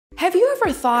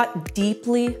ever thought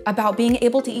deeply about being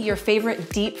able to eat your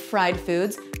favorite deep fried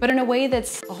foods, but in a way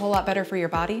that's a whole lot better for your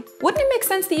body? Wouldn't it make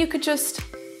sense that you could just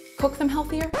cook them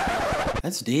healthier?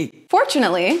 That's deep.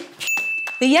 Fortunately,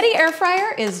 the Yeti air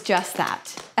fryer is just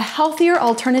that. A healthier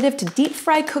alternative to deep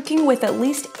fry cooking with at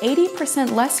least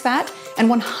 80% less fat and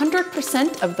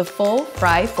 100% of the full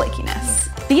fry flakiness.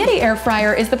 The Yeti air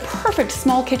fryer is the perfect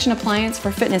small kitchen appliance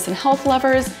for fitness and health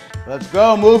lovers. Let's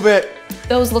go, move it.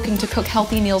 Those looking to cook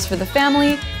healthy meals for the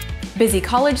family, busy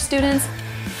college students,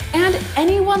 and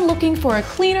anyone looking for a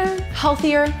cleaner,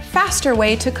 healthier, faster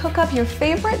way to cook up your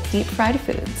favorite deep fried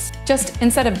foods. Just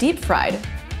instead of deep fried,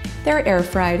 they're air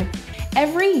fried.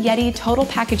 Every Yeti Total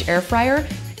Package air fryer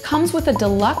comes with a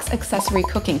deluxe accessory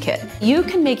cooking kit. You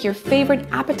can make your favorite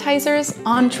appetizers,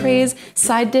 entrees,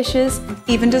 side dishes,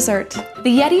 even dessert.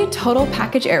 The Yeti Total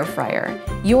Package air fryer,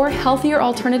 your healthier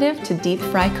alternative to deep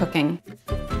fry cooking.